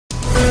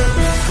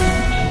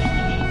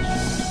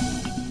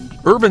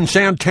Ervin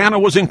Santana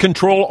was in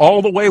control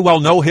all the way while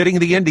no-hitting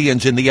the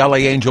Indians in the LA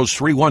Angels'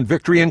 3-1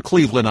 victory in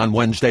Cleveland on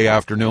Wednesday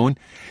afternoon.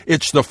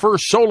 It's the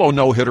first solo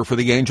no-hitter for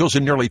the Angels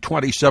in nearly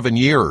 27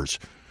 years.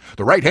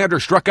 The right-hander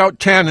struck out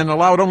 10 and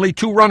allowed only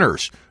 2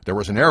 runners. There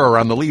was an error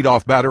on the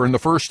leadoff batter in the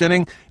first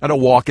inning and a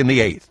walk in the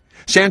 8th.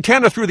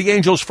 Santana threw the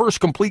Angels'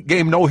 first complete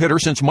game no-hitter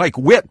since Mike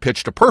Witt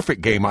pitched a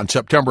perfect game on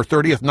September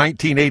 30th,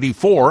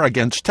 1984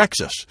 against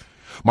Texas.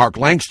 Mark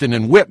Langston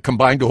and Witt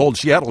combined to hold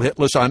Seattle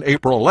hitless on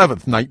April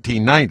 11th,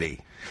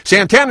 1990.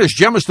 Santana's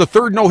gem is the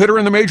third no-hitter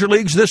in the major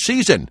leagues this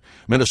season.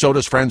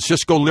 Minnesota's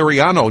Francisco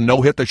Liriano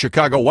no-hit the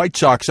Chicago White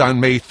Sox on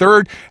May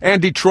 3rd,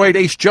 and Detroit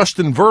ace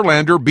Justin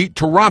Verlander beat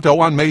Toronto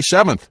on May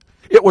 7th.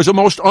 It was a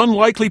most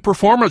unlikely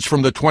performance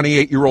from the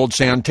 28-year-old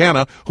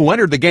Santana, who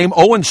entered the game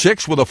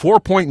 0-6 with a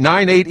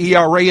 4.98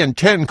 ERA and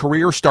 10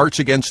 career starts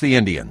against the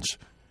Indians.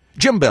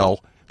 Jim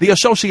Bell, The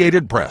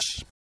Associated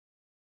Press.